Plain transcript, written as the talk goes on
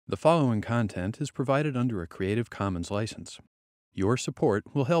The following content is provided under a Creative Commons license. Your support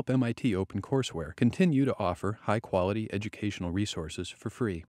will help MIT OpenCourseware continue to offer high-quality educational resources for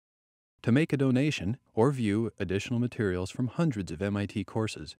free. To make a donation or view additional materials from hundreds of MIT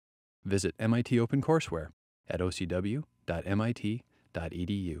courses, visit MIT OpenCourseware at ocw.mit.edu.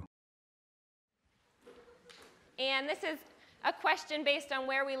 And this is a question based on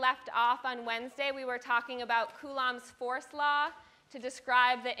where we left off on Wednesday. We were talking about Coulomb's force law to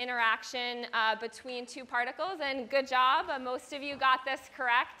describe the interaction between two particles. And good job, most of you got this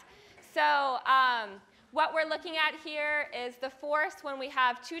correct. So what we're looking at here is the force when we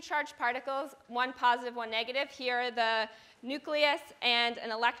have two charged particles, one positive, one negative. Here, the nucleus and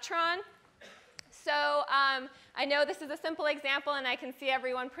an electron. So I know this is a simple example, and I can see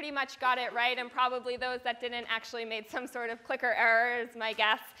everyone pretty much got it right, and probably those that didn't actually made some sort of clicker error is my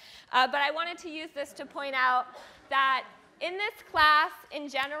guess. But I wanted to use this to point out that in this class, in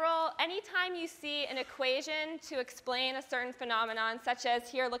general, anytime you see an equation to explain a certain phenomenon, such as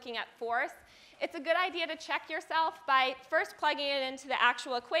here looking at force, it's a good idea to check yourself by first plugging it into the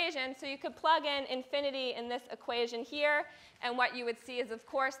actual equation. So you could plug in infinity in this equation here, and what you would see is, of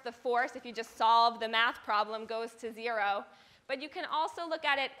course, the force, if you just solve the math problem, goes to 0. But you can also look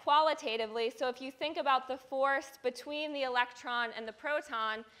at it qualitatively. So if you think about the force between the electron and the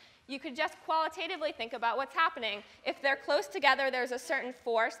proton, you could just qualitatively think about what's happening. If they're close together, there's a certain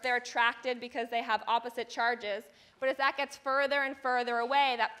force. They're attracted because they have opposite charges. But as that gets further and further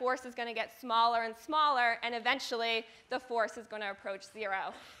away, that force is going to get smaller and smaller, and eventually the force is going to approach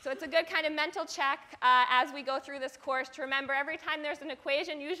 0. So it's a good kind of mental check as we go through this course to remember every time there's an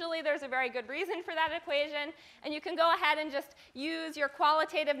equation, usually there's a very good reason for that equation, and you can go ahead and just use your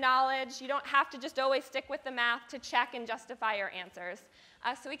qualitative knowledge. You don't have to just always stick with the math to check and justify your answers.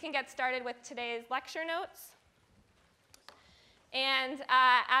 So we can get started with today's lecture notes. And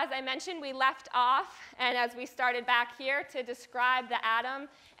as I mentioned, we left off, and as we started back here, to describe the atom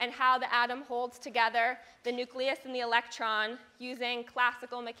and how the atom holds together the nucleus and the electron using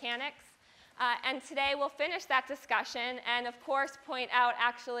classical mechanics. And today we'll finish that discussion and, of course, point out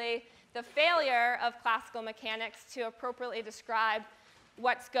actually the failure of classical mechanics to appropriately describe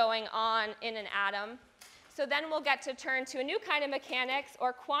what's going on in an atom. So then we'll get to turn to a new kind of mechanics,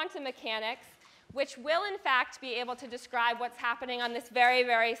 or quantum mechanics, which will, in fact, be able to describe what's happening on this very,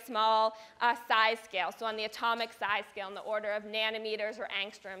 very small size scale. So on the atomic size scale, in the order of nanometers or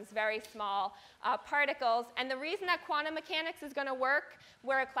angstroms, very small particles. And the reason that quantum mechanics is going to work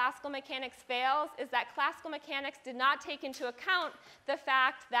where classical mechanics fails is that classical mechanics did not take into account the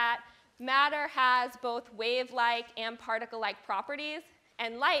fact that matter has both wave-like and particle-like properties,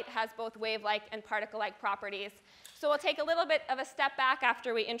 and light has both wave-like and particle-like properties. So we'll take a little bit of a step back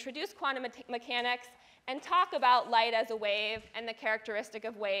after we introduce quantum mechanics and talk about light as a wave and the characteristic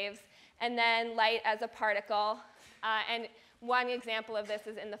of waves, and then light as a particle. And one example of this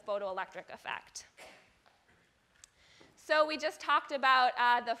is in the photoelectric effect. So we just talked about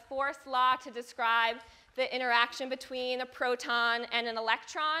the force law to describe the interaction between a proton and an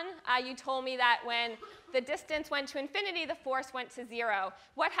electron. You told me that when the distance went to infinity, the force went to 0.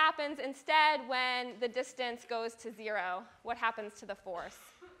 What happens instead when the distance goes to 0? What happens to the force?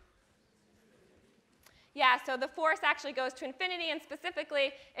 Yeah, so the force actually goes to infinity, and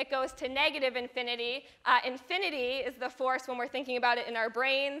specifically, it goes to negative infinity. Infinity is the force when we're thinking about it in our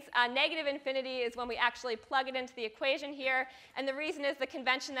brains. Negative infinity is when we actually plug it into the equation here. And the reason is the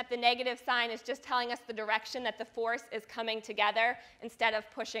convention that the negative sign is just telling us the direction that the force is coming together instead of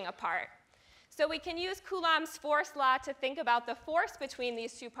pushing apart. So we can use Coulomb's force law to think about the force between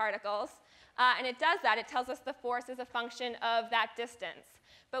these two particles. And it does that. It tells us the force is a function of that distance.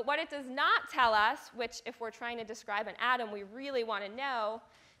 But what it does not tell us, which if we're trying to describe an atom we really want to know,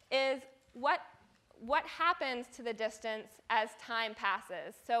 is what happens to the distance as time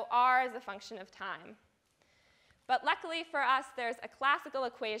passes. So r is a function of time. But luckily for us, there's a classical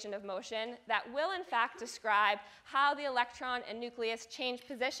equation of motion that will, in fact, describe how the electron and nucleus change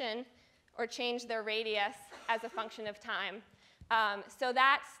position or change their radius as a function of time. So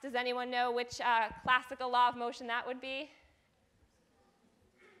does anyone know which classical law of motion that would be?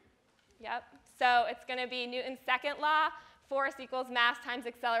 Yep. So it's going to be Newton's second law, force equals mass times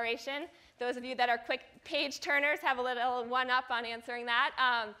acceleration. Those of you that are quick page turners have a little one-up on answering that.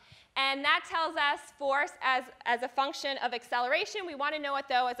 And that tells us force as a function of acceleration. We want to know it,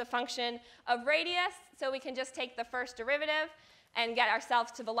 though, as a function of radius. So we can just take the first derivative and get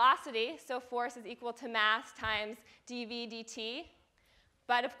ourselves to velocity. So force is equal to mass times dv dt.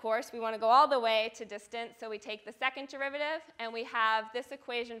 But of course, we want to go all the way to distance, so we take the second derivative, and we have this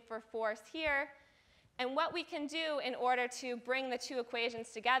equation for force here. And what we can do in order to bring the two equations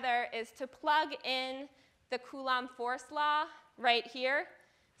together is to plug in the Coulomb force law right here.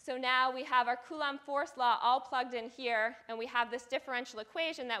 So now we have our Coulomb force law all plugged in here, and we have this differential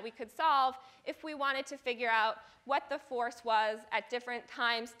equation that we could solve if we wanted to figure out what the force was at different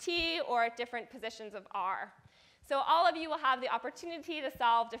times t or at different positions of r. So all of you will have the opportunity to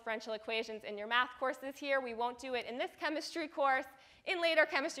solve differential equations in your math courses here. We won't do it in this chemistry course. In later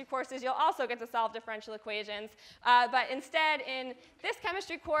chemistry courses, you'll also get to solve differential equations. But instead, in this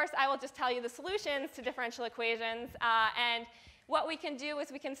chemistry course, I will just tell you the solutions to differential equations. And what we can do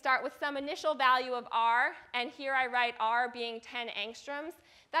is we can start with some initial value of r. And here I write r being 10 angstroms.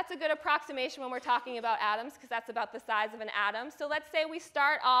 That's a good approximation when we're talking about atoms, because that's about the size of an atom. So let's say we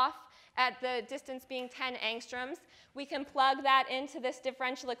start off at the distance being 10 angstroms. We can plug that into this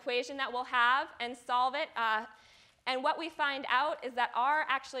differential equation that we'll have and solve it. And what we find out is that r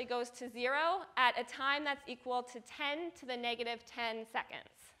actually goes to 0 at a time that's equal to 10 to the negative 10 seconds.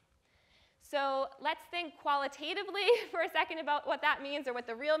 So let's think qualitatively for a second about what that means, or what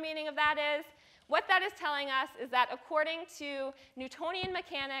the real meaning of that is. What that is telling us is that according to Newtonian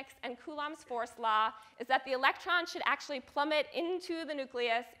mechanics and Coulomb's force law, is that the electron should actually plummet into the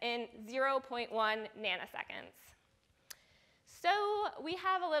nucleus in 0.1 nanoseconds. So we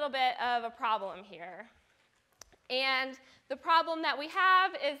have a little bit of a problem here. And the problem that we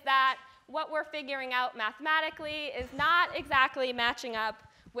have is that what we're figuring out mathematically is not exactly matching up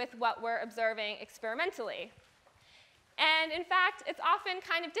with what we're observing experimentally. And in fact, it's often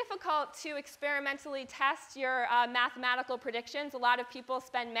kind of difficult to experimentally test your mathematical predictions. A lot of people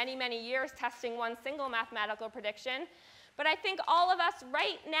spend many, many years testing one single mathematical prediction. But I think all of us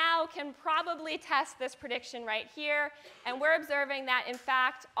right now can probably test this prediction right here. And we're observing that, in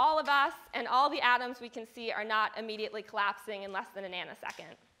fact, all of us and all the atoms we can see are not immediately collapsing in less than a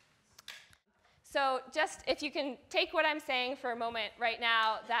nanosecond. So just if you can take what I'm saying for a moment right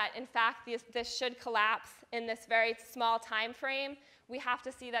now, that in fact this should collapse in this very small time frame, we have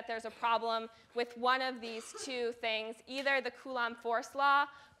to see that there's a problem with one of these two things, either the Coulomb force law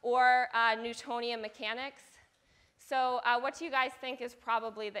or Newtonian mechanics. So what do you guys think is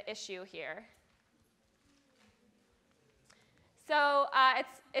probably the issue here? So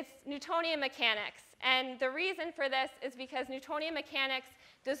it's Newtonian mechanics. And the reason for this is because Newtonian mechanics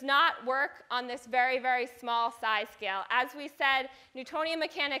does not work on this very, very small size scale. As we said, Newtonian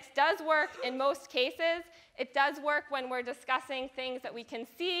mechanics does work in most cases. It does work when we're discussing things that we can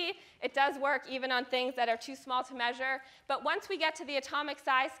see. It does work even on things that are too small to measure. But once we get to the atomic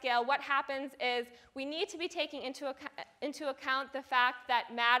size scale, what happens is we need to be taking into account the fact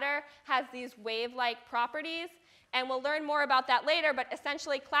that matter has these wave-like properties. And we'll learn more about that later, but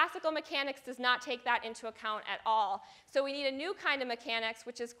essentially classical mechanics does not take that into account at all. So we need a new kind of mechanics,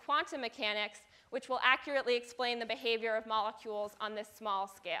 which is quantum mechanics, which will accurately explain the behavior of molecules on this small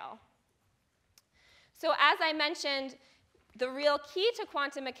scale. So as I mentioned, the real key to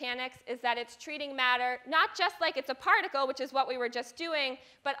quantum mechanics is that it's treating matter not just like it's a particle, which is what we were just doing,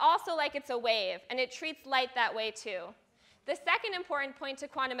 but also like it's a wave, and it treats light that way too. The second important point to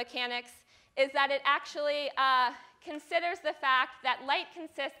quantum mechanics is that it actually considers the fact that light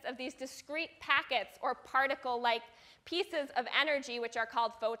consists of these discrete packets or particle-like pieces of energy, which are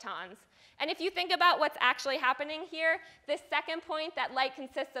called photons. And if you think about what's actually happening here, this second point, that light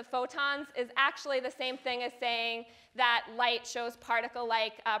consists of photons, is actually the same thing as saying that light shows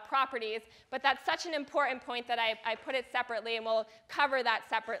particle-like properties. But that's such an important point that I put it separately, and we'll cover that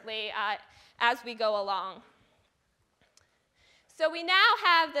separately as we go along. So we now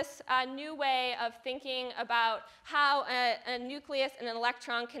have this new way of thinking about how a nucleus and an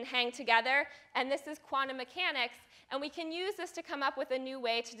electron can hang together, and this is quantum mechanics. And we can use this to come up with a new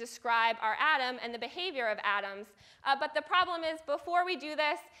way to describe our atom and the behavior of atoms. But the problem is, before we do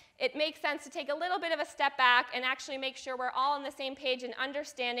this, it makes sense to take a little bit of a step back and actually make sure we're all on the same page in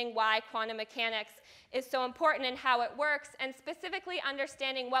understanding why quantum mechanics is so important and how it works, and specifically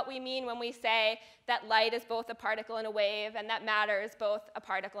understanding what we mean when we say that light is both a particle and a wave, and that matter is both a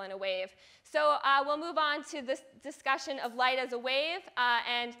particle and a wave. So we'll move on to this discussion of light as a wave,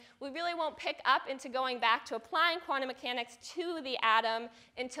 and we really won't pick up into going back to applying quantum mechanics to the atom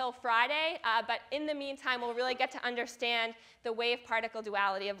until Friday, but in the meantime, we'll really get to understand the wave-particle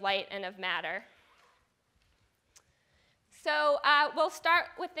duality of light and of matter. So we'll start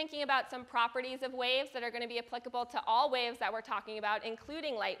with thinking about some properties of waves that are going to be applicable to all waves that we're talking about,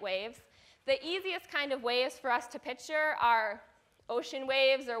 including light waves. The easiest kind of waves for us to picture are ocean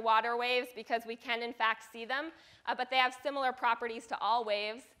waves or water waves, because we can in fact see them, but they have similar properties to all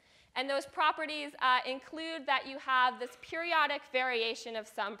waves. And those properties include that you have this periodic variation of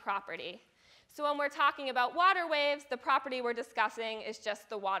some property. So when we're talking about water waves, the property we're discussing is just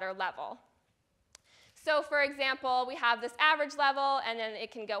the water level. So for example, we have this average level, and then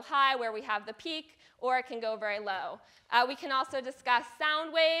it can go high where we have the peak, or it can go very low. We can also discuss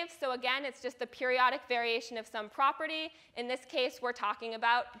sound waves. So again, it's just the periodic variation of some property. In this case, we're talking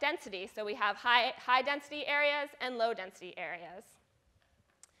about density. So we have high density areas and low density areas.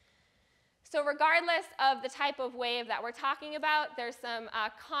 So regardless of the type of wave that we're talking about, there's some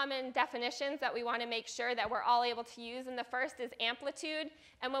common definitions that we want to make sure that we're all able to use. And the first is amplitude.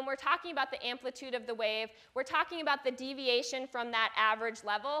 And when we're talking about the amplitude of the wave, we're talking about the deviation from that average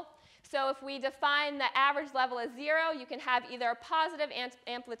level. So if we define the average level as 0, you can have either a positive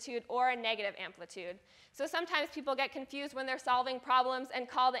amplitude or a negative amplitude. So sometimes people get confused when they're solving problems and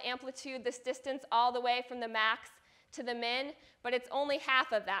call the amplitude this distance all the way from the max to the min, but it's only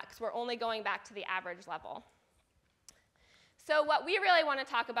half of that because we're only going back to the average level. So what we really want to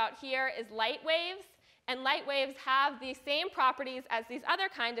talk about here is light waves, and light waves have the same properties as these other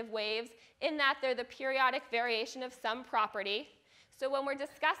kind of waves in that they're the periodic variation of some property. So when we're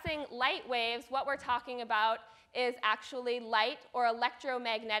discussing light waves, what we're talking about is actually light or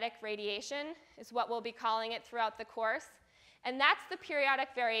electromagnetic radiation is what we'll be calling it throughout the course, and that's the periodic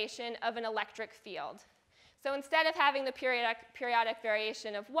variation of an electric field. So instead of having the periodic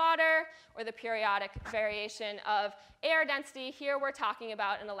variation of water or the periodic variation of air density, here we're talking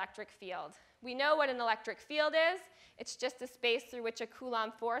about an electric field. We know what an electric field is. It's just a space through which a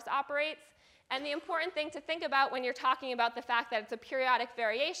Coulomb force operates. And the important thing to think about when you're talking about the fact that it's a periodic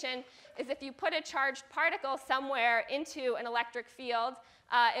variation is if you put a charged particle somewhere into an electric field,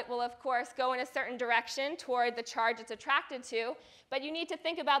 it will, of course, go in a certain direction toward the charge it's attracted to. But you need to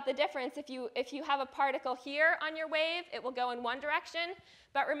think about the difference. If you have a particle here on your wave, it will go in one direction.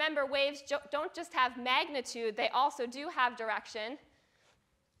 But remember, waves don't just have magnitude. They also do have direction.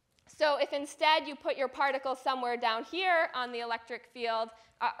 So if instead you put your particle somewhere down here on the electric field,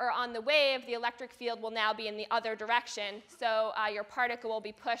 or on the wave, the electric field will now be in the other direction. So your particle will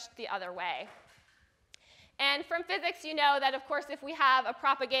be pushed the other way. And from physics, you know that, of course, if we have a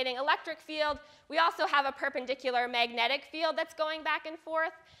propagating electric field, we also have a perpendicular magnetic field that's going back and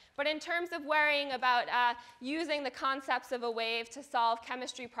forth. But in terms of worrying about using the concepts of a wave to solve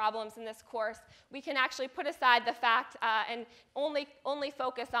chemistry problems in this course, we can actually put aside the fact and only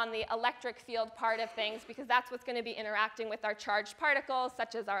focus on the electric field part of things, because that's what's going to be interacting with our charged particles,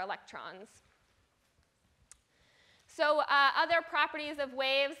 such as our electrons. So other properties of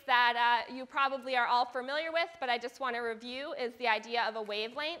waves that you probably are all familiar with, but I just want to review, is the idea of a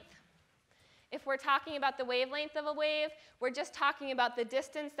wavelength. If we're talking about the wavelength of a wave, we're just talking about the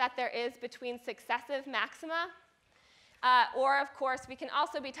distance that there is between successive maxima. Or, of course, we can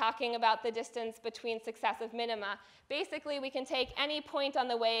also be talking about the distance between successive minima. Basically, we can take any point on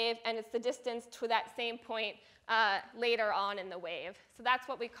the wave, and it's the distance to that same point later on in the wave. So that's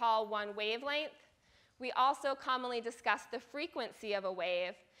what we call one wavelength. We also commonly discuss the frequency of a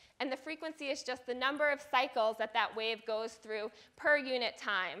wave. And the frequency is just the number of cycles that that wave goes through per unit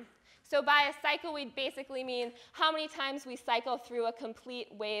time. So by a cycle, we basically mean how many times we cycle through a complete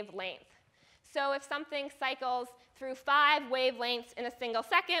wavelength. So if something cycles through 5 wavelengths in a single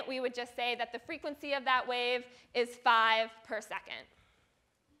second, we would just say that the frequency of that wave is 5 per second.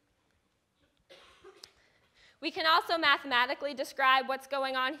 We can also mathematically describe what's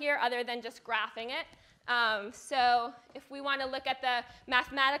going on here other than just graphing it. So if we want to look at the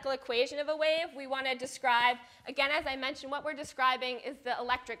mathematical equation of a wave, we want to describe, again, as I mentioned, what we're describing is the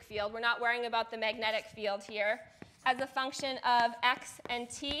electric field. We're not worrying about the magnetic field here. As a function of x and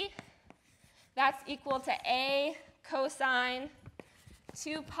t, that's equal to a cosine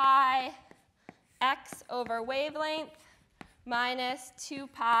 2 pi x over wavelength minus 2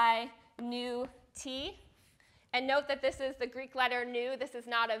 pi nu t. And note that this is the Greek letter nu. This is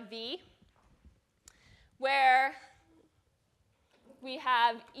not a v, where we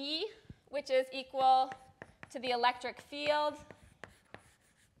have E, which is equal to the electric field.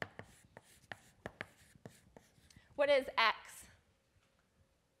 What is x?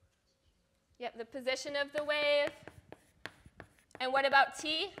 Yep, the position of the wave. And what about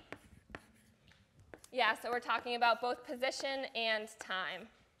t? Yeah, so we're talking about both position and time.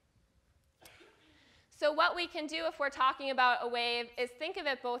 So what we can do if we're talking about a wave is think of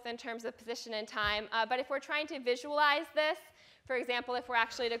it both in terms of position and time. But if we're trying to visualize this, for example, if we're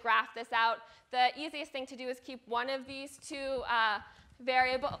actually to graph this out, the easiest thing to do is keep one of these two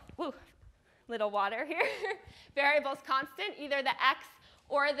variables constant, either the x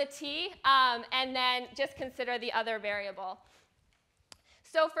or the t, and then just consider the other variable.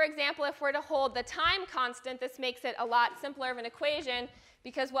 So for example, if we're to hold the time constant, this makes it a lot simpler of an equation,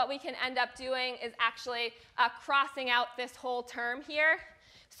 because what we can end up doing is actually crossing out this whole term here.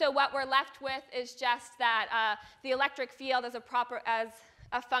 So what we're left with is just that the electric field as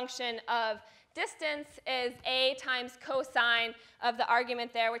a function of distance is a times cosine of the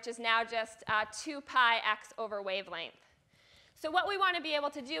argument there, which is now just 2 pi x over wavelength. So what we want to be able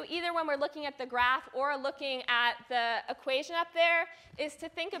to do, either when we're looking at the graph or looking at the equation up there, is to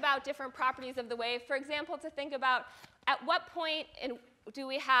think about different properties of the wave. For example, to think about at what point do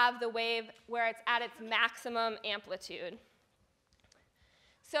we have the wave where it's at its maximum amplitude.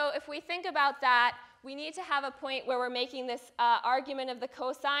 So if we think about that, we need to have a point where we're making this argument of the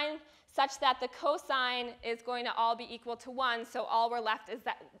cosine such that the cosine is going to all be equal to 1, so all we're left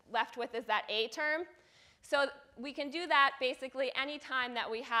with is that a term. So we can do that basically any time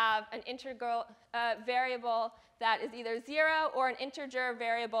that we have an integral variable that is either 0 or an integer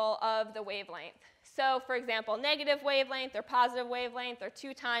variable of the wavelength. So for example, negative wavelength or positive wavelength or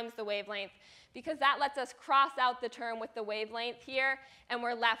 2 times the wavelength, because that lets us cross out the term with the wavelength here, and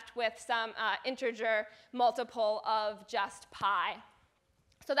we're left with some integer multiple of just pi.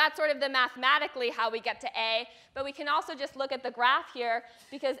 So that's sort of the mathematically how we get to A, but we can also just look at the graph here,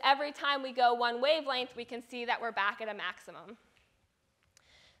 because every time we go one wavelength, we can see that we're back at a maximum.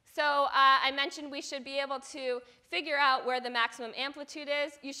 So I mentioned we should be able to figure out where the maximum amplitude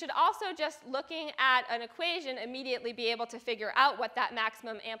is. You should also, just looking at an equation, immediately be able to figure out what that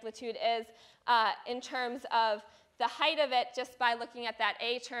maximum amplitude is in terms of the height of it just by looking at that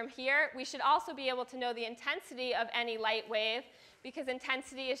A term here. We should also be able to know the intensity of any light wave, because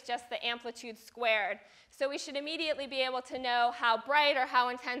intensity is just the amplitude squared. So we should immediately be able to know how bright or how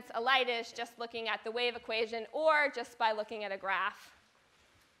intense a light is just looking at the wave equation or just by looking at a graph.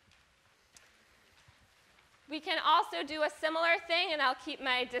 We can also do a similar thing, and I'll keep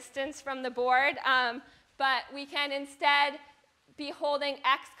my distance from the board, but we can instead be holding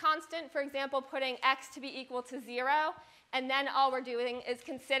x constant, for example, putting x to be equal to 0, and then all we're doing is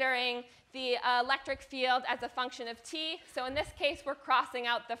considering the electric field as a function of t. So in this case, we're crossing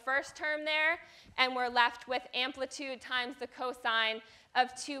out the first term there, and we're left with amplitude times the cosine of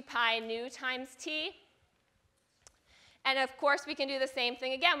 2 pi nu times t. And of course, we can do the same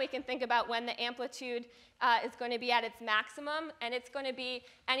thing again. We can think about when the amplitude is going to be at its maximum, and it's going to be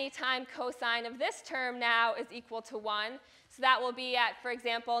any time cosine of this term now is equal to 1. So that will be at, for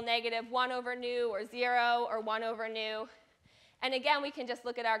example, negative 1 over nu, or 0, or 1 over nu. And again, we can just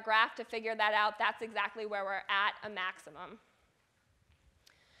look at our graph to figure that out. That's exactly where we're at a maximum.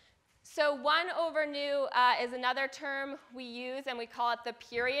 So 1 over nu is another term we use, and we call it the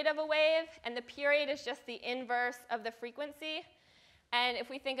period of a wave. And the period is just the inverse of the frequency. And if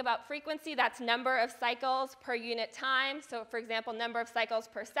we think about frequency, that's number of cycles per unit time. So for example, number of cycles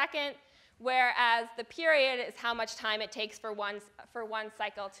per second, whereas the period is how much time it takes for one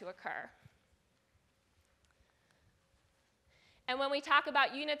cycle to occur. And when we talk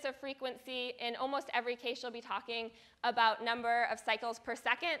about units of frequency, in almost every case, you'll be talking about number of cycles per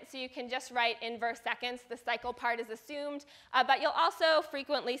second. So you can just write inverse seconds. The cycle part is assumed. But you'll also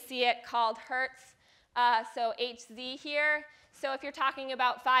frequently see it called hertz, so Hz here. So if you're talking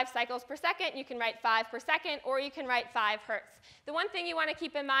about 5 cycles per second, you can write 5 per second, or you can write 5 hertz. The one thing you want to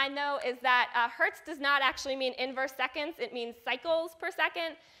keep in mind, though, is that hertz does not actually mean inverse seconds. It means cycles per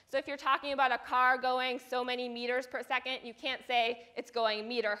second. So if you're talking about a car going so many meters per second, you can't say it's going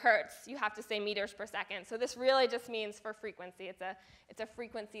meter hertz. You have to say meters per second. So this really just means for frequency. It's a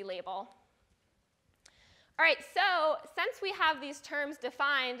frequency label. All right, so since we have these terms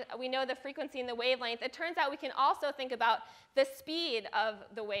defined, we know the frequency and the wavelength. It turns out we can also think about the speed of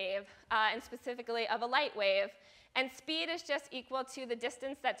the wave, and specifically of a light wave. And speed is just equal to the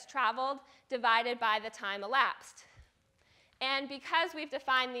distance that's traveled divided by the time elapsed. And because we've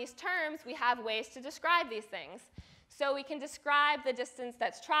defined these terms, we have ways to describe these things. So we can describe the distance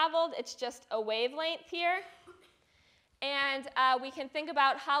that's traveled. It's just a wavelength here. And we can think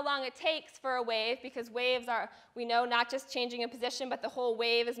about how long it takes for a wave, because waves are, we know, not just changing in position, but the whole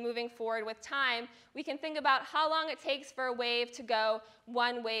wave is moving forward with time. We can think about how long it takes for a wave to go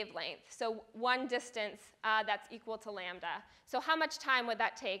one wavelength, so one distance that's equal to lambda. So how much time would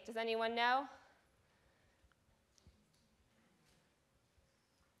that take? Does anyone know?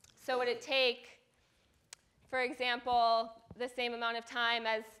 So would it take, for example, the same amount of time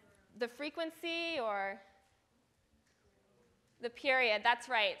as the frequency, or? The period, that's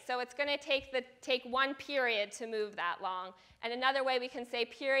right. So it's going to take one period to move that long. And another way we can say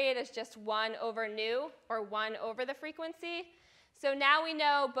period is just 1 over nu, or 1 over the frequency. So now we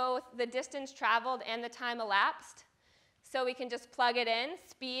know both the distance traveled and the time elapsed. So we can just plug it in.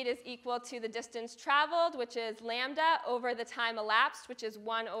 Speed is equal to the distance traveled, which is lambda, over the time elapsed, which is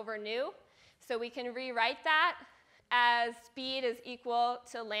 1 over nu. So we can rewrite that as speed is equal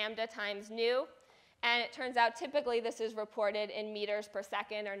to lambda times nu. And it turns out typically this is reported in meters per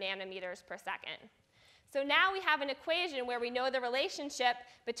second or nanometers per second. So now we have an equation where we know the relationship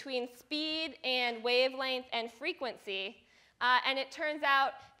between speed and wavelength and frequency. And it turns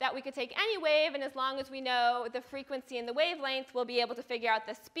out that we could take any wave, and as long as we know the frequency and the wavelength, we'll be able to figure out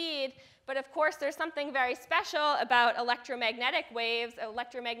the speed. But of course, there's something very special about electromagnetic waves,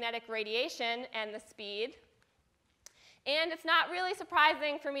 electromagnetic radiation, and the speed. And it's not really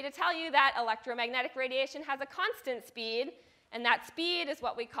surprising for me to tell you that electromagnetic radiation has a constant speed, and that speed is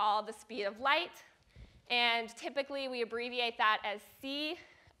what we call the speed of light. And typically, we abbreviate that as c.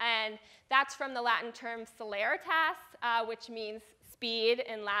 And that's from the Latin term celeritas, which means speed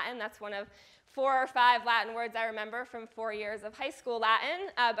in Latin. That's one of 4 or 5 Latin words I remember from 4 years of high school Latin,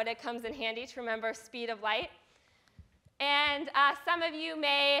 but it comes in handy to remember speed of light. And some of you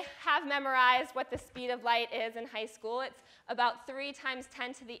may have memorized what the speed of light is in high school. It's about 3 times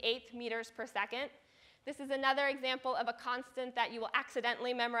 10 to the 8th meters per second. This is another example of a constant that you will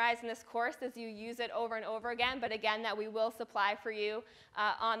accidentally memorize in this course as you use it over and over again, but again, that we will supply for you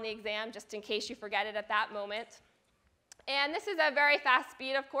on the exam just in case you forget it at that moment. And this is a very fast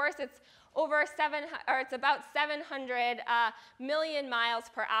speed, of course. It's about 700 million miles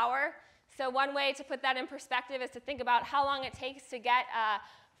per hour. So one way to put that in perspective is to think about how long it takes to get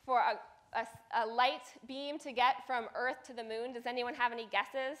for a light beam to get from Earth to the moon. Does anyone have any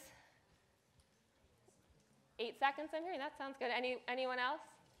guesses? 8 seconds, I'm hearing. That sounds good. Anyone else?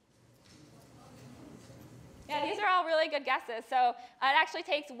 Yeah, these are all really good guesses. So it actually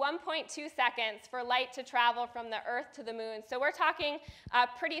takes 1.2 seconds for light to travel from the Earth to the moon. So we're talking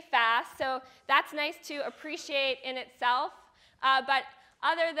pretty fast. So that's nice to appreciate in itself. But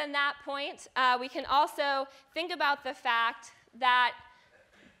other than that point, we can also think about the fact that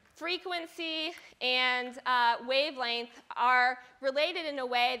frequency and wavelength are related in a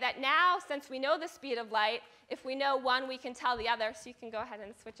way that now, since we know the speed of light, if we know one, we can tell the other. So you can go ahead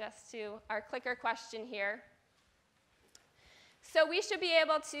and switch us to our clicker question here. So we should be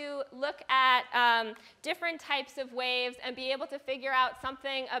able to look at different types of waves and be able to figure out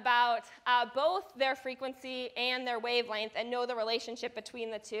something about both their frequency and their wavelength and know the relationship between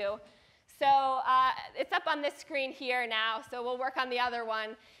the two. So it's up on this screen here now, so we'll work on the other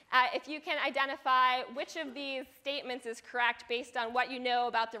one. If you can identify which of these statements is correct based on what you know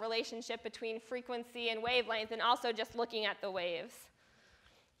about the relationship between frequency and wavelength, and also just looking at the waves.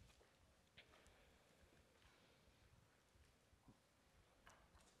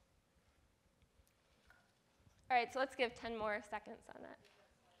 All right, so let's give 10 more seconds on that.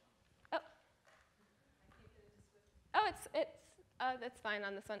 Oh, that's fine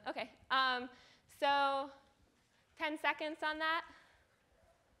on this one. OK, so 10 seconds on that.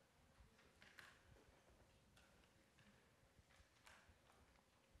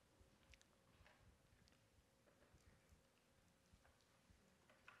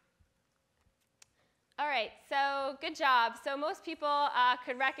 All right, so good job. So most people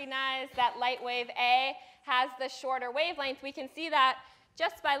could recognize that light wave A has the shorter wavelength. We can see that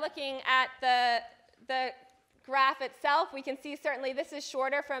just by looking at the graph itself. We can see certainly this is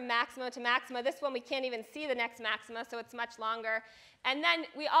shorter from maxima to maxima. This one we can't even see the next maxima, so it's much longer. And then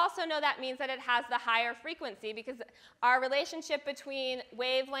we also know that means that it has the higher frequency because our relationship between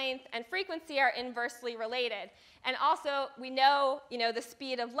wavelength and frequency are inversely related. And also we know, the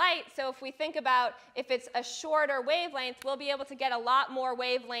speed of light, so if we think about if it's a shorter wavelength, we'll be able to get a lot more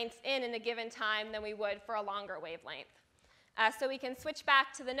wavelengths in a given time than we would for a longer wavelength. So we can switch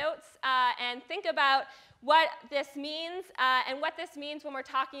back to the notes and think about what this means and what this means when we're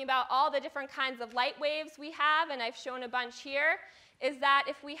talking about all the different kinds of light waves we have, and I've shown a bunch here, is that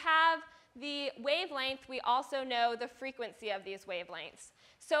if we have the wavelength, we also know the frequency of these wavelengths.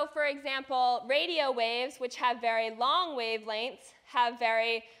 So for example, radio waves, which have very long wavelengths, have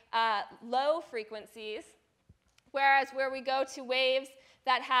very low frequencies, whereas where we go to waves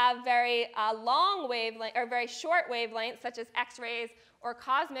that have very long wavelength or very short wavelengths, such as X-rays or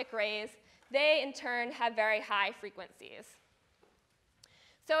cosmic rays, they in turn have very high frequencies.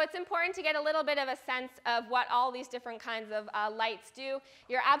 So it's important to get a little bit of a sense of what all these different kinds of lights do.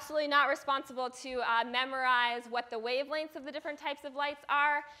 You're absolutely not responsible to memorize what the wavelengths of the different types of lights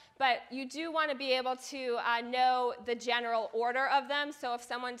are, but you do want to be able to know the general order of them. So if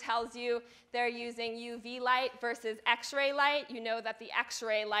someone tells you they're using UV light versus X-ray light, you know that the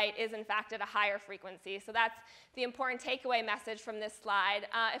X-ray light is in fact at a higher frequency. So that's the important takeaway message from this slide.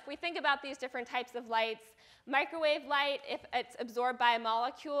 If we think about these different types of lights, microwave light, if it's absorbed by a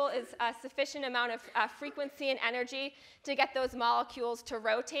molecule, is a sufficient amount of frequency and energy to get those molecules to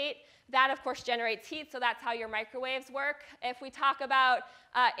rotate. That, of course, generates heat, so that's how your microwaves work. If we talk about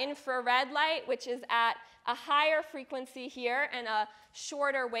infrared light, which is at a higher frequency here and a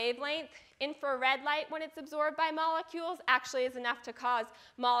shorter wavelength, infrared light, when it's absorbed by molecules, actually is enough to cause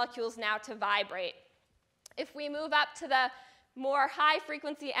molecules now to vibrate. If we move up to the more high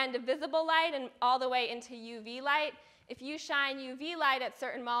frequency end of visible light and all the way into UV light, if you shine UV light at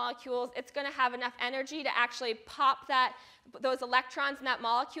certain molecules, it's going to have enough energy to actually pop those electrons in that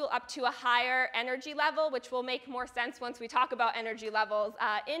molecule up to a higher energy level, which will make more sense once we talk about energy levels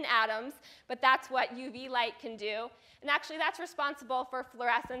in atoms, but that's what UV light can do. And actually, that's responsible for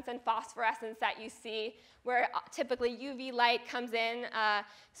fluorescence and phosphorescence that you see, where typically UV light comes in.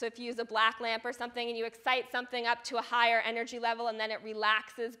 So if you use a black lamp or something and you excite something up to a higher energy level and then it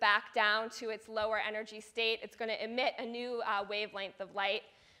relaxes back down to its lower energy state, it's going to emit a new wavelength of light,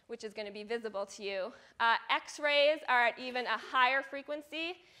 which is going to be visible to you. X-rays are at even a higher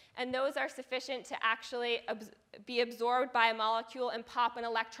frequency, and those are sufficient to actually be absorbed by a molecule and pop an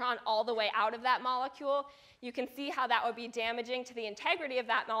electron all the way out of that molecule. You can see how that would be damaging to the integrity of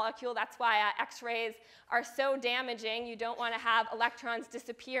that molecule. That's why X-rays are so damaging. You don't want to have electrons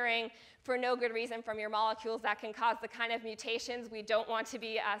disappearing for no good reason from your molecules. That can cause the kind of mutations we don't want to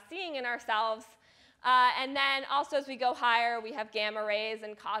be seeing in ourselves. And then also as we go higher, we have gamma rays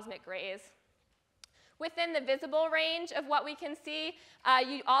and cosmic rays. Within the visible range of what we can see,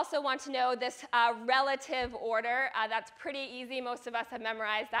 you also want to know this relative order. That's pretty easy. Most of us have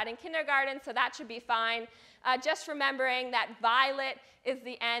memorized that in kindergarten, so that should be fine. Just remembering that violet is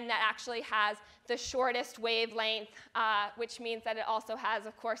the end that actually has the shortest wavelength, which means that it also has,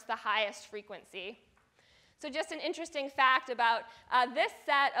 of course, the highest frequency. So just an interesting fact about this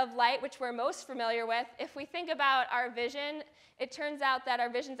set of light, which we're most familiar with, if we think about our vision, it turns out that our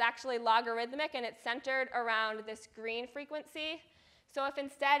vision is actually logarithmic, and it's centered around this green frequency. So if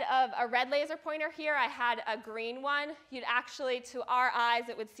instead of a red laser pointer here, I had a green one, you'd actually, to our eyes,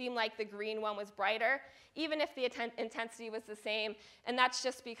 it would seem like the green one was brighter, even if the intensity was the same. And that's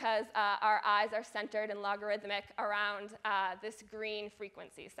just because our eyes are centered and logarithmic around this green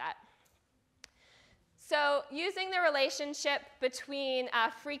frequency set. So using the relationship between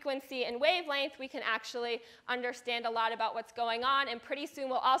frequency and wavelength, we can actually understand a lot about what's going on. And pretty soon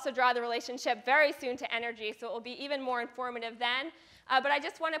we'll also draw the relationship very soon to energy, so it will be even more informative then. But I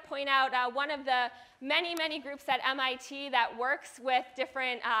just want to point out one of the many, many groups at MIT that works with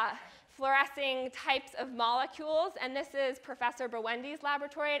different fluorescing types of molecules. And this is Professor Bawendi's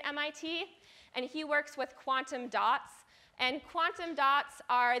laboratory at MIT. And he works with quantum dots. And quantum dots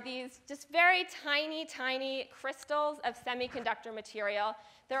are these just very tiny, tiny crystals of semiconductor material.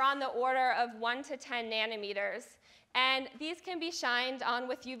 They're on the order of 1 to 10 nanometers. And these can be shined on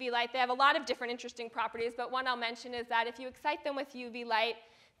with UV light. They have a lot of different interesting properties, but one I'll mention is that if you excite them with UV light,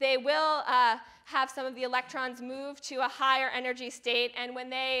 they will have some of the electrons move to a higher energy state. And when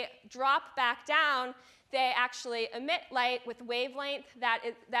they drop back down, they actually emit light with wavelength that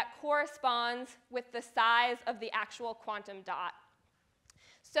corresponds with the size of the actual quantum dot.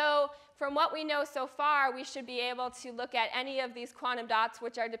 So from what we know so far, we should be able to look at any of these quantum dots,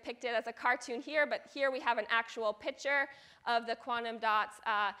 which are depicted as a cartoon here, but here we have an actual picture of the quantum dots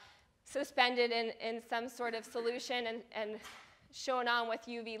suspended in some sort of solution and shown on with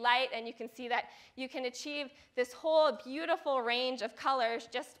UV light, and you can see that you can achieve this whole beautiful range of colors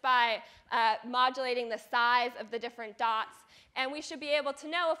just by modulating the size of the different dots. And we should be able to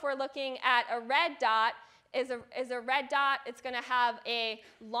know if we're looking at a red dot, is a red dot, it's going to have a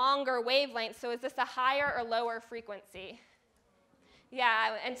longer wavelength. So is this a higher or lower frequency?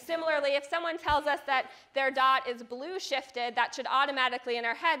 Yeah, and similarly, if someone tells us that their dot is blue shifted, that should automatically in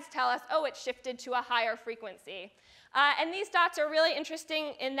our heads tell us, oh, it's shifted to a higher frequency. And these dots are really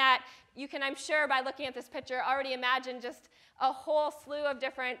interesting in that you can, I'm sure, by looking at this picture, already imagine just a whole slew of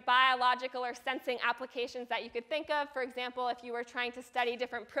different biological or sensing applications that you could think of. For example, if you were trying to study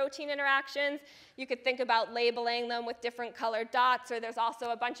different protein interactions, you could think about labeling them with different colored dots, or there's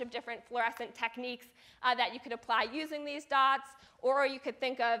also a bunch of different fluorescent techniques that you could apply using these dots. Or you could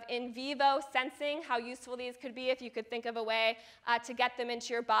think of in vivo sensing, how useful these could be if you could think of a way to get them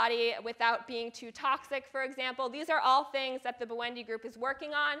into your body without being too toxic, for example. These are all things that the Bawendi group is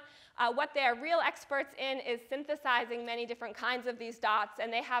working on. What they are real experts in is synthesizing many different kinds of these dots,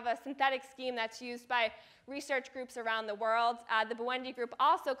 and they have a synthetic scheme that's used by research groups around the world. The Bawendi group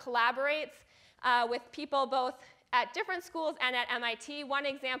also collaborates with people both at different schools and at MIT. One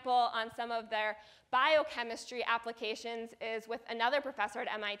example on some of their biochemistry applications is with another professor at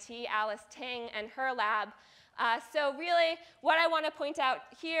MIT, Alice Ting, and her lab. So really, what I want to point out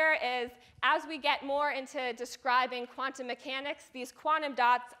here is as we get more into describing quantum mechanics, these quantum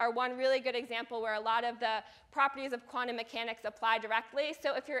dots are one really good example where a lot of the properties of quantum mechanics apply directly.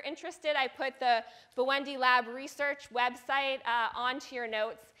 So if you're interested, I put the Bawendi Lab research website onto your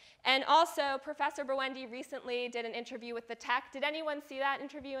notes. And also, Professor Bawendi recently did an interview with the Tech. Did anyone see that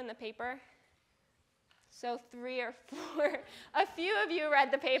interview in the paper? So 3 or 4. A few of you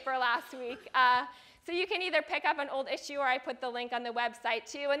read the paper last week. So you can either pick up an old issue, or I put the link on the website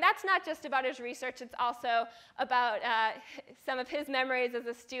too. And that's not just about his research, it's also about some of his memories as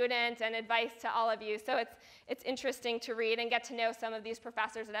a student and advice to all of you. So it's interesting to read and get to know some of these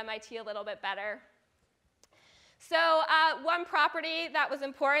professors at MIT a little bit better. So one property that was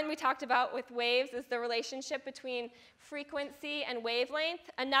important we talked about with waves is the relationship between frequency and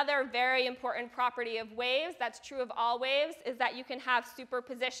wavelength. Another very important property of waves, that's true of all waves, is that you can have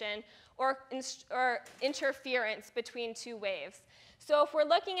superposition or interference between two waves. So if we're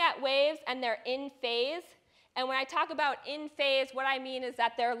looking at waves and they're in phase, and when I talk about in phase, what I mean is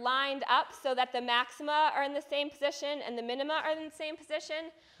that they're lined up so that the maxima are in the same position and the minima are in the same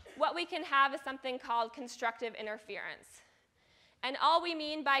position, what we can have is something called constructive interference. And all we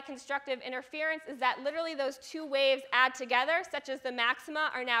mean by constructive interference is that literally those two waves add together, such as the maxima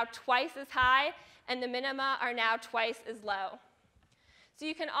are now twice as high and the minima are now twice as low. So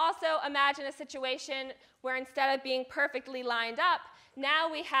you can also imagine a situation where instead of being perfectly lined up,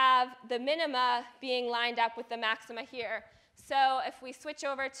 now we have the minima being lined up with the maxima here. So if we switch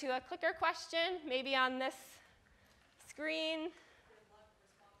over to a clicker question, maybe on this screen.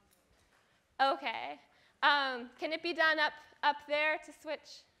 Okay. Can it be done up there to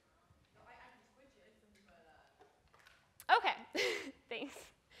switch? No, I can switch it, but... Okay. Thanks.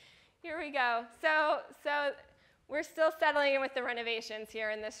 Here we go. So we're still settling in with the renovations here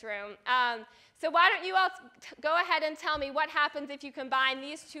in this room. So why don't you all go ahead and tell me what happens if you combine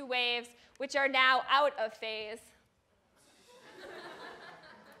these two waves, which are now out of phase.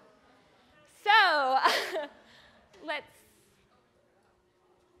 So let's...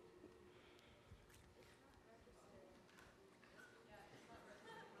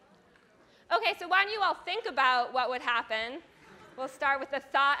 Okay, so why don't you all think about what would happen. We'll start with the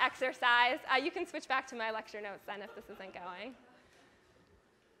thought exercise. You can switch back to my lecture notes then if this isn't going.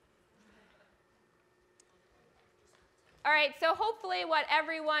 All right, so hopefully what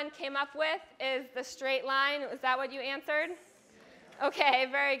everyone came up with is the straight line. Was that what you answered? Okay,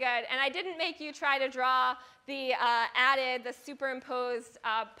 very good. And I didn't make you try to draw the the superimposed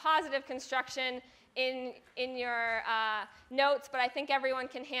positive construction in your notes, but I think everyone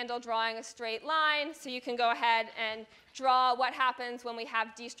can handle drawing a straight line, so you can go ahead and draw what happens when we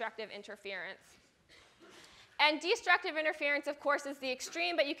have destructive interference. And destructive interference, of course, is the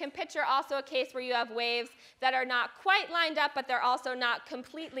extreme, but you can picture also a case where you have waves that are not quite lined up, but they're also not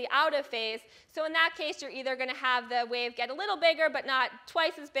completely out of phase. So in that case, you're either going to have the wave get a little bigger, but not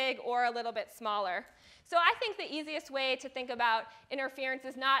twice as big, or a little bit smaller. So I think the easiest way to think about interference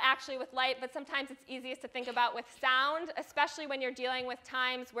is not actually with light, but sometimes it's easiest to think about with sound, especially when you're dealing with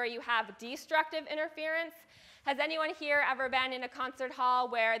times where you have destructive interference. Has anyone here ever been in a concert hall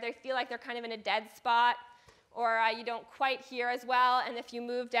where they feel like they're kind of in a dead spot, or you don't quite hear as well, and if you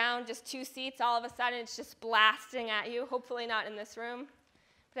move down just 2 seats, all of a sudden it's just blasting at you? Hopefully not in this room.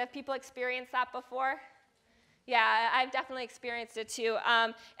 But have people experienced that before? Yeah, I've definitely experienced it too.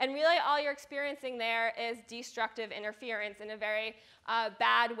 And really all you're experiencing there is destructive interference in a very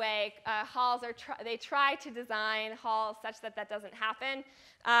bad way. Halls they try to design halls such that that doesn't happen.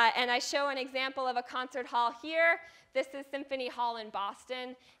 And I show an example of a concert hall here. This is Symphony Hall in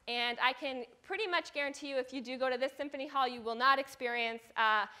Boston. And I can pretty much guarantee you if you do go to this Symphony Hall, you will not experience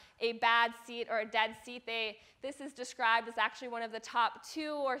a bad seat or a dead seat. This is described as actually one of the top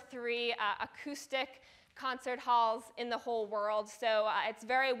 2 or 3 acoustic concert halls in the whole world. So it's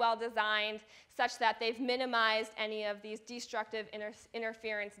very well designed such that they've minimized any of these destructive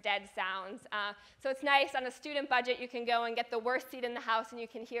interference dead sounds. So it's nice on a student budget, you can go and get the worst seat in the house and you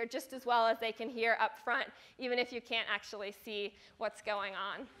can hear just as well as they can hear up front, even if you can't actually see what's going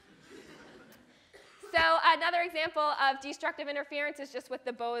on. So another example of destructive interference is just with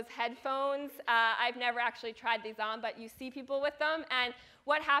the Bose headphones. I've never actually tried these on, but you see people with them. And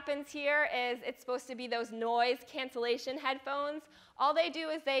what happens here is it's supposed to be those noise cancellation headphones. All they do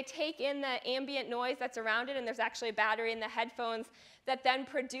is they take in the ambient noise that's around it, and there's actually a battery in the headphones that then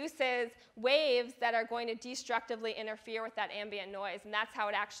produces waves that are going to destructively interfere with that ambient noise. And that's how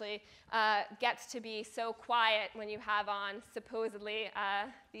it actually gets to be so quiet when you have on supposedly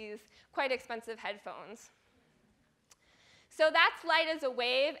these quite expensive headphones. So that's light as a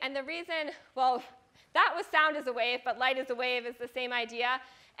wave. And the reason, well, that was sound as a wave, but light as a wave is the same idea.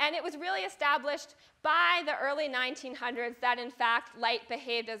 And it was really established by the early 1900s that, in fact, light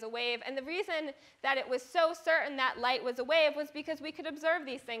behaved as a wave. And the reason that it was so certain that light was a wave was because we could observe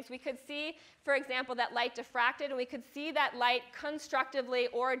these things. We could see, for example, that light diffracted, and we could see that light constructively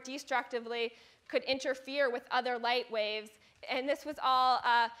or destructively could interfere with other light waves. And this was all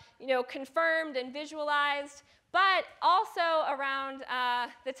confirmed and visualized. But also around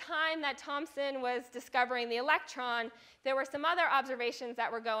the time that Thomson was discovering the electron, there were some other observations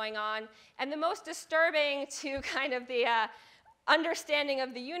that were going on. And the most disturbing to kind of the understanding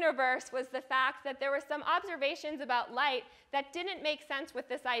of the universe was the fact that there were some observations about light that didn't make sense with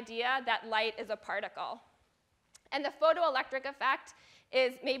this idea that light is a particle. And the photoelectric effect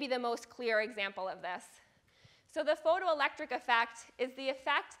is maybe the most clear example of this. So the photoelectric effect is the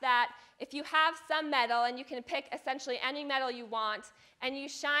effect that if you have some metal, and you can pick essentially any metal you want, and you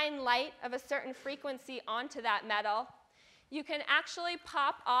shine light of a certain frequency onto that metal, you can actually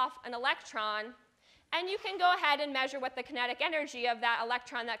pop off an electron, and you can go ahead and measure what the kinetic energy of that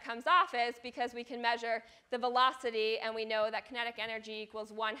electron that comes off is, because we can measure the velocity, and we know that kinetic energy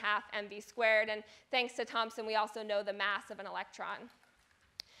equals 1/2 mv squared. And thanks to Thomson, we also know the mass of an electron.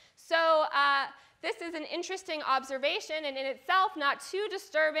 So this is an interesting observation, and in itself not too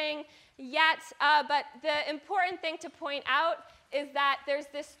disturbing yet, but the important thing to point out is that there's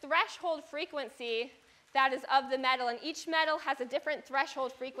this threshold frequency that is of the metal, and each metal has a different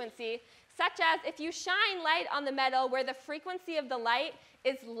threshold frequency, such as if you shine light on the metal where the frequency of the light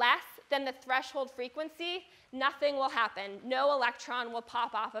is less than the threshold frequency, nothing will happen. No electron will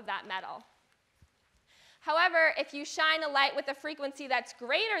pop off of that metal. However, if you shine a light with a frequency that's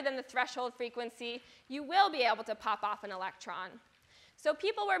greater than the threshold frequency, you will be able to pop off an electron. So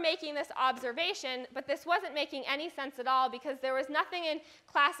people were making this observation, but this wasn't making any sense at all, because there was nothing in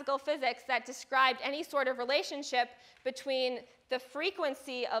classical physics that described any sort of relationship between the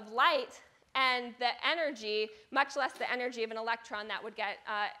frequency of light and the energy, much less the energy of an electron that would get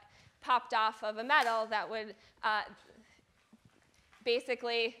popped off of a metal that would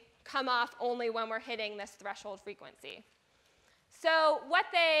basically come off only when we're hitting this threshold frequency. So what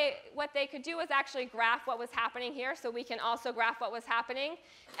they could do was actually graph what was happening here, so we can also graph what was happening.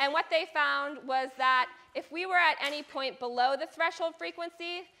 And what they found was that if we were at any point below the threshold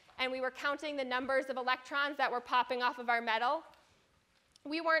frequency, and we were counting the numbers of electrons that were popping off of our metal,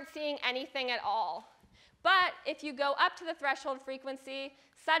 we weren't seeing anything at all. But if you go up to the threshold frequency,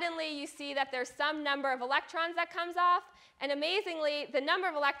 suddenly you see that there's some number of electrons that comes off, and amazingly, the number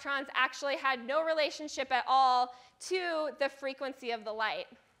of electrons actually had no relationship at all to the frequency of the light.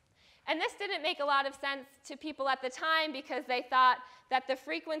 And this didn't make a lot of sense to people at the time, because they thought that the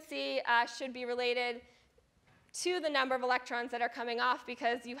frequency should be related to the number of electrons that are coming off,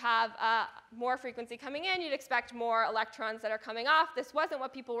 because you have more frequency coming in, you'd expect more electrons that are coming off. This wasn't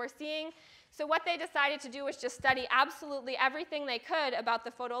what people were seeing. So what they decided to do was just study absolutely everything they could about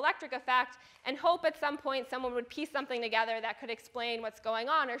the photoelectric effect, and hope at some point someone would piece something together that could explain what's going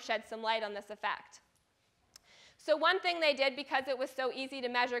on or shed some light on this effect. So one thing they did, because it was so easy to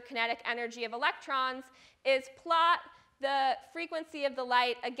measure kinetic energy of electrons, is plot the frequency of the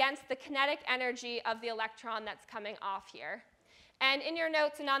light against the kinetic energy of the electron that's coming off here. And in your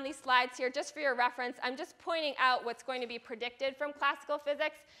notes and on these slides here, just for your reference, I'm just pointing out what's going to be predicted from classical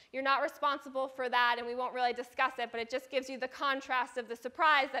physics. You're not responsible for that, and we won't really discuss it, but it just gives you the contrast of the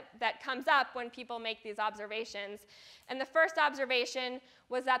surprise that comes up when people make these observations. And the first observation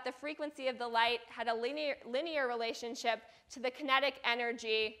was that the frequency of the light had a linear relationship to the kinetic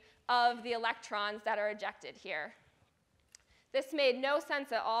energy of the electrons that are ejected here. This made no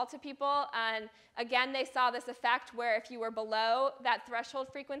sense at all to people, and again, they saw this effect where if you were below that threshold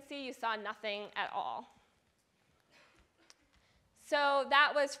frequency, you saw nothing at all. So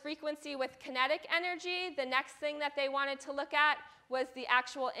that was frequency with kinetic energy. The next thing that they wanted to look at was the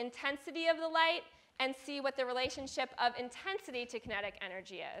actual intensity of the light, and see what the relationship of intensity to kinetic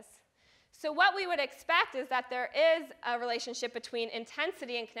energy is. So what we would expect is that there is a relationship between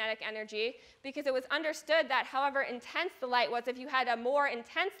intensity and kinetic energy, because it was understood that however intense the light was, if you had a more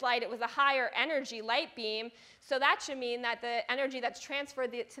intense light, it was a higher energy light beam. So that should mean that the energy that's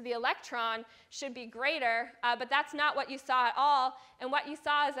transferred to the electron should be greater, but that's not what you saw at all. And what you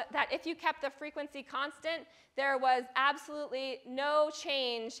saw is that if you kept the frequency constant, there was absolutely no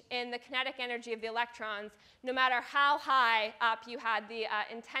change in the kinetic energy of the electrons, no matter how high up you had the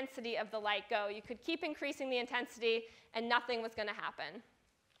intensity of the light go. You could keep increasing the intensity, and nothing was going to happen.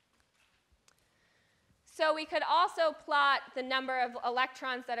 So we could also plot the number of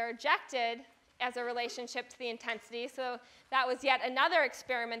electrons that are ejected as a relationship to the intensity. So that was yet another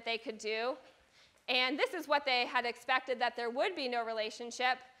experiment they could do. And this is what they had expected, that there would be no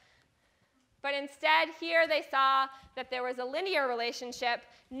relationship. But instead, here they saw that there was a linear relationship,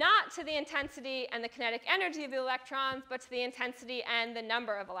 not to the intensity and the kinetic energy of the electrons, but to the intensity and the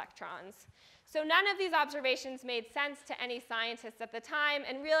number of electrons. So none of these observations made sense to any scientists at the time,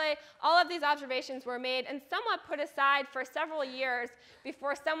 and really all of these observations were made and somewhat put aside for several years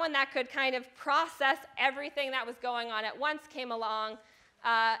before someone that could kind of process everything that was going on at once came along.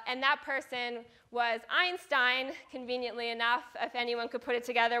 And that person was Einstein, conveniently enough. If anyone could put it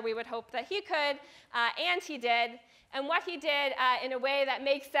together, we would hope that he could, and he did. And what he did in a way that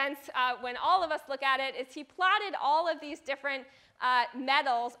makes sense when all of us look at it is he plotted all of these different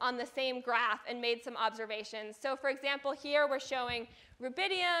metals on the same graph and made some observations. So for example, here we're showing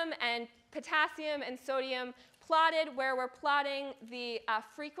rubidium and potassium and sodium plotted, where we're plotting the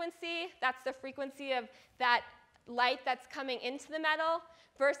frequency. That's the frequency of that light that's coming into the metal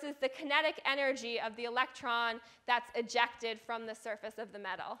versus the kinetic energy of the electron that's ejected from the surface of the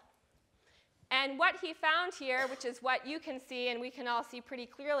metal. And what he found here, which is what you can see and we can all see pretty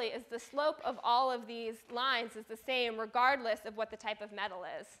clearly, is the slope of all of these lines is the same regardless of what the type of metal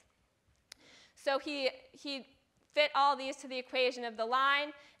is. So he fit all these to the equation of the line,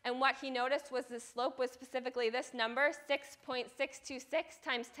 and what he noticed was the slope was specifically this number, 6.626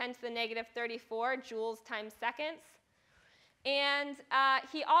 times 10 to the negative 34 joules times seconds. And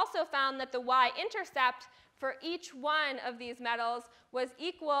he also found that the y-intercept for each one of these metals was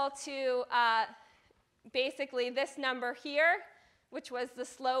equal to basically this number here, which was the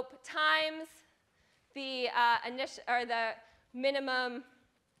slope times the minimum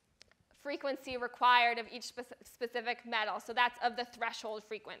frequency required of each specific metal. So that's of the threshold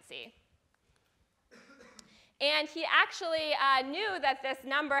frequency. And he actually knew that this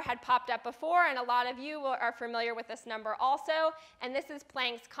number had popped up before, and a lot of you are familiar with this number also, and this is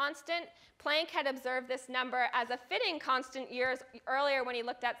Planck's constant. Planck had observed this number as a fitting constant years earlier when he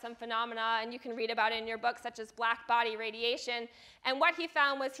looked at some phenomena, and you can read about it in your book, such as black body radiation. And what he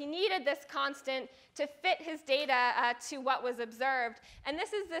found was he needed this constant to fit his data to what was observed. And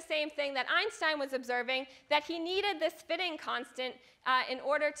this is the same thing that Einstein was observing, that he needed this fitting constant in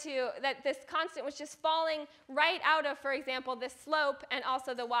order to, that this constant was just falling right out of, for example, this slope and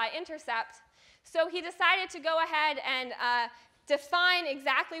also the y-intercept. So he decided to go ahead and define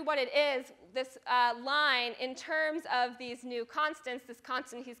exactly what it is, this line, in terms of these new constants, this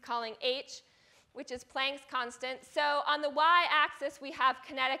constant he's calling h, which is Planck's constant. So on the y-axis, we have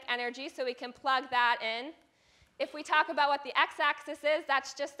kinetic energy, so we can plug that in. If we talk about what the x-axis is,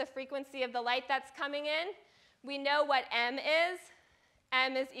 that's just the frequency of the light that's coming in. We know what m is.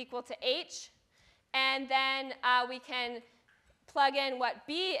 M is equal to h. And then we can plug in what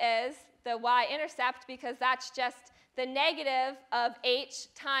b is, the y-intercept, because that's just the negative of h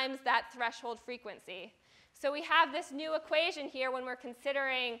times that threshold frequency. So we have this new equation here when we're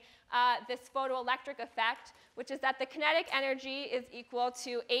considering this photoelectric effect, which is that the kinetic energy is equal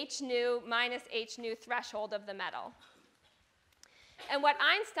to h nu minus h nu threshold of the metal. And what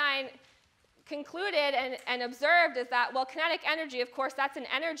Einstein concluded and observed is that, well, kinetic energy, of course, that's an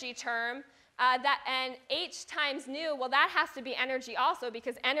energy term. And h times nu, well, that has to be energy also,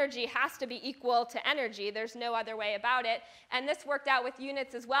 because energy has to be equal to energy. There's no other way about it. And this worked out with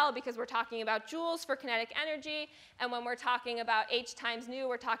units as well, because we're talking about joules for kinetic energy. And when we're talking about h times nu,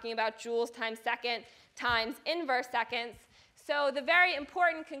 we're talking about joules times second times inverse seconds. So the very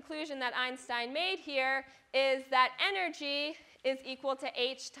important conclusion that Einstein made here is that energy is equal to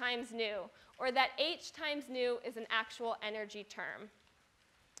h times nu, or that h times nu is an actual energy term.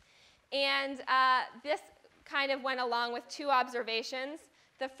 And this kind of went along with two observations.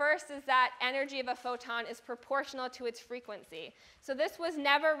 The first is that energy of a photon is proportional to its frequency. So this was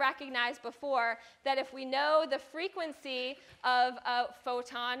never recognized before, that if we know the frequency of a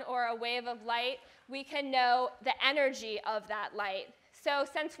photon or a wave of light, we can know the energy of that light. So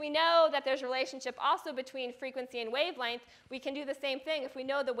since we know that there's a relationship also between frequency and wavelength, we can do the same thing. If we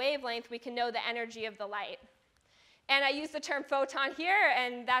know the wavelength, we can know the energy of the light. And I use the term photon here,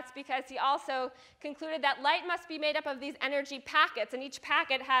 and that's because he also concluded that light must be made up of these energy packets, and each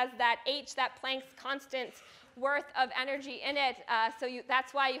packet has that h, that Planck's constant worth of energy in it.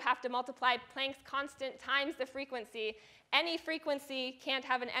 That's why you have to multiply Planck's constant times the frequency. Any frequency can't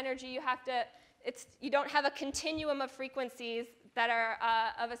have an energy. You don't have a continuum of frequencies that are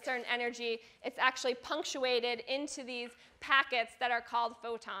of a certain energy. It's actually punctuated into these packets that are called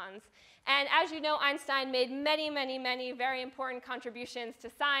photons. And as you know, Einstein made many, many, many very important contributions to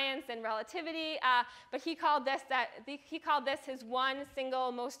science and relativity, but he called this his one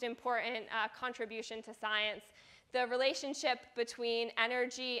single most important contribution to science, the relationship between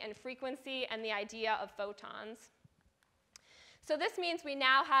energy and frequency and the idea of photons. So this means we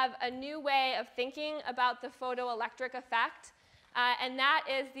now have a new way of thinking about the photoelectric effect, and that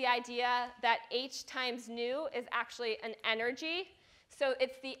is the idea that h times nu is actually an energy. So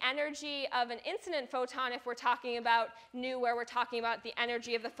it's the energy of an incident photon if we're talking about nu, where we're talking about the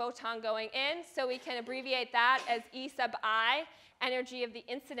energy of the photon going in. So we can abbreviate that as E sub I, energy of the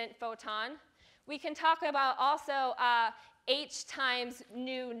incident photon. We can talk about also h times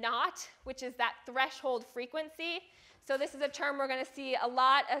nu naught, which is that threshold frequency. So this is a term we're going to see a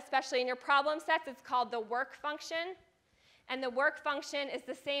lot, especially in your problem sets. It's called the work function. And the work function is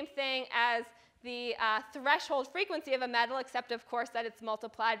the same thing as the threshold frequency of a metal, except of course that it's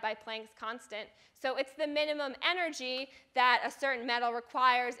multiplied by Planck's constant. So it's the minimum energy that a certain metal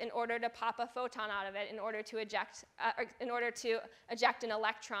requires in order to pop a photon out of it, in order to eject an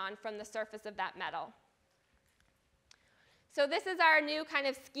electron from the surface of that metal. So this is our new kind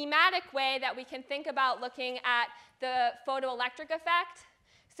of schematic way that we can think about looking at the photoelectric effect.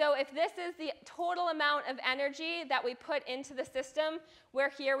 So if this is the total amount of energy that we put into the system, where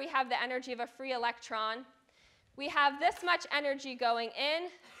here we have the energy of a free electron, we have this much energy going in.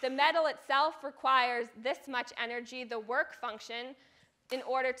 The metal itself requires this much energy, the work function, in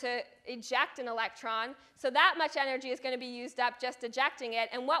order to eject an electron. So that much energy is going to be used up just ejecting it.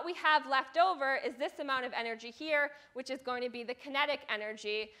 And what we have left over is this amount of energy here, which is going to be the kinetic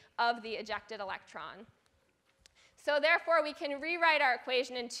energy of the ejected electron. So therefore, we can rewrite our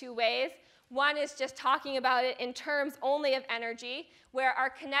equation in two ways. One is just talking about it in terms only of energy, where our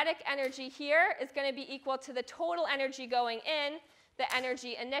kinetic energy here is going to be equal to the total energy going in, the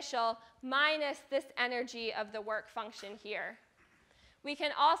energy initial, minus this energy of the work function here. We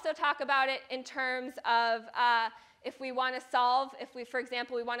can also talk about it in terms of if we want to solve, for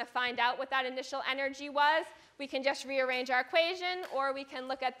example, we want to find out what that initial energy was, we can just rearrange our equation, or we can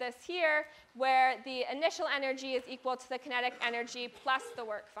look at this here, where the initial energy is equal to the kinetic energy plus the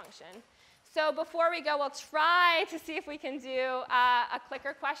work function. So before we go, we'll try to see if we can do a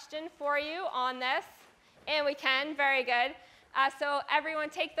clicker question for you on this. And we can, very good. So everyone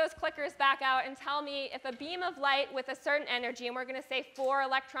take those clickers back out and tell me if a beam of light with a certain energy, and we're going to say 4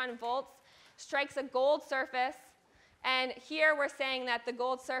 electron volts, strikes a gold surface. And here we're saying that the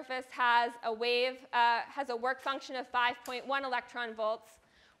gold surface has a work function of 5.1 electron volts.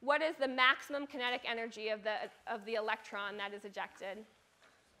 What is the maximum kinetic energy of the electron that is ejected?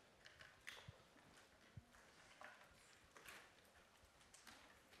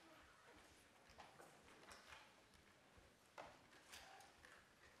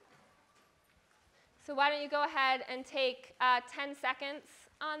 So why don't you go ahead and take 10 seconds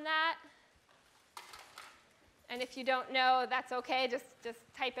on that. And if you don't know, that's OK. Just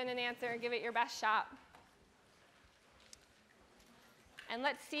type in an answer and give it your best shot. And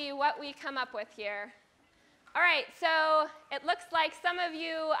let's see what we come up with here. All right, so it looks like some of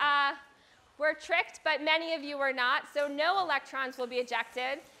you were tricked, but many of you were not. So no electrons will be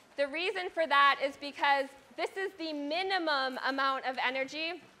ejected. The reason for that is because this is the minimum amount of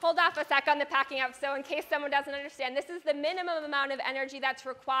energy. Hold off a sec on the packing up, so in case someone doesn't understand, this is the minimum amount of energy that's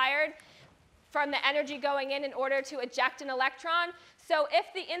required from the energy going in order to eject an electron. So if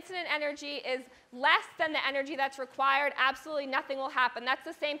the incident energy is less than the energy that's required, absolutely nothing will happen. That's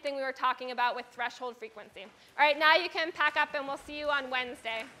the same thing we were talking about with threshold frequency. All right, now you can pack up, and we'll see you on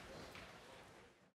Wednesday.